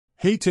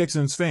Hey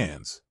Texans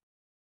fans!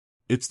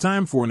 It's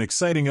time for an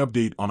exciting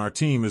update on our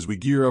team as we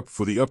gear up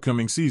for the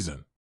upcoming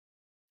season.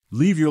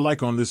 Leave your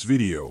like on this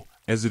video,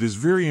 as it is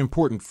very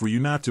important for you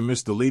not to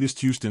miss the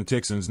latest Houston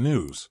Texans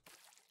news.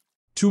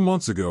 2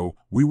 months ago,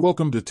 we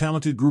welcomed a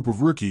talented group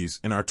of rookies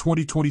in our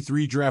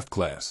 2023 draft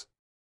class.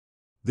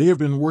 They have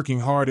been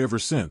working hard ever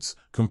since,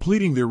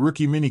 completing their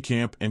rookie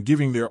minicamp and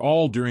giving their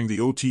all during the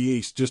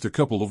OTAs just a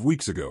couple of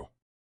weeks ago.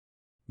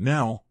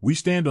 Now, we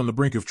stand on the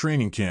brink of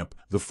training camp,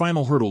 the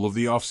final hurdle of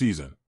the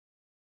offseason.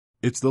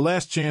 It's the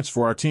last chance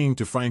for our team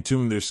to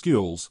fine-tune their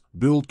skills,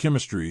 build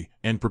chemistry,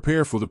 and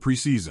prepare for the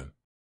preseason.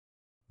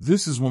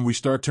 This is when we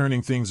start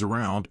turning things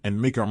around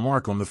and make our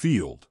mark on the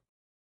field.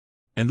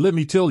 And let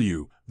me tell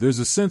you, there's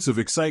a sense of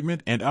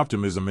excitement and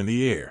optimism in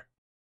the air.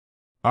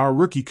 Our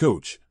rookie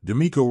coach,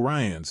 DeMeco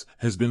Ryans,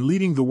 has been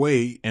leading the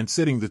way and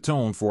setting the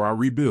tone for our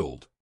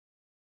rebuild.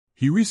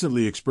 He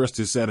recently expressed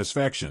his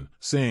satisfaction,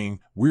 saying,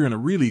 "We're in a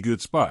really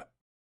good spot.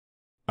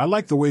 I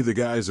like the way the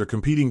guys are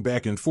competing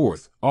back and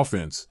forth,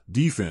 offense,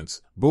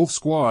 defense, both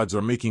squads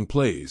are making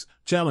plays,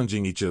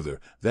 challenging each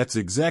other. That's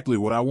exactly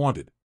what I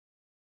wanted."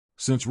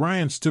 Since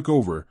Ryans took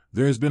over,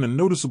 there has been a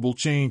noticeable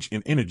change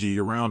in energy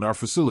around our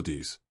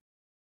facilities.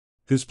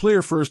 His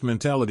player-first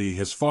mentality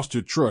has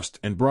fostered trust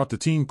and brought the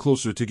team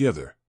closer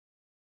together.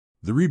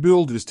 The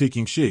rebuild is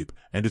taking shape,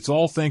 and it's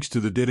all thanks to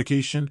the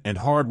dedication and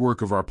hard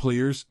work of our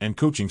players and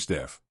coaching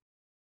staff.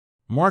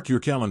 Mark your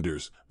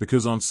calendars,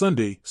 because on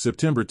Sunday,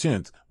 September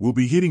 10th, we'll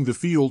be hitting the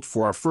field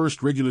for our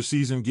first regular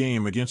season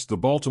game against the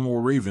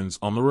Baltimore Ravens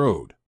on the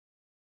road.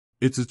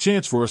 It's a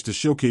chance for us to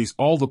showcase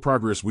all the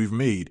progress we've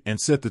made and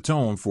set the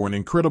tone for an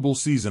incredible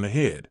season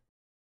ahead.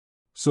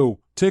 So,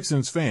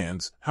 Texans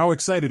fans, how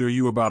excited are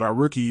you about our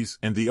rookies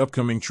and the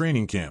upcoming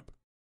training camp?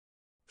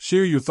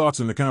 Share your thoughts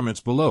in the comments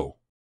below.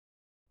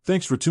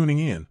 Thanks for tuning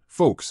in,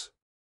 folks.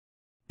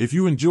 If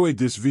you enjoyed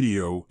this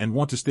video and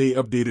want to stay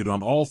updated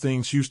on all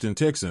things Houston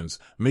Texans,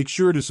 make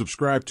sure to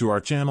subscribe to our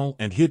channel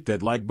and hit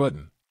that like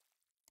button.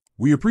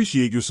 We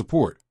appreciate your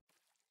support.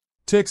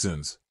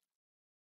 Texans,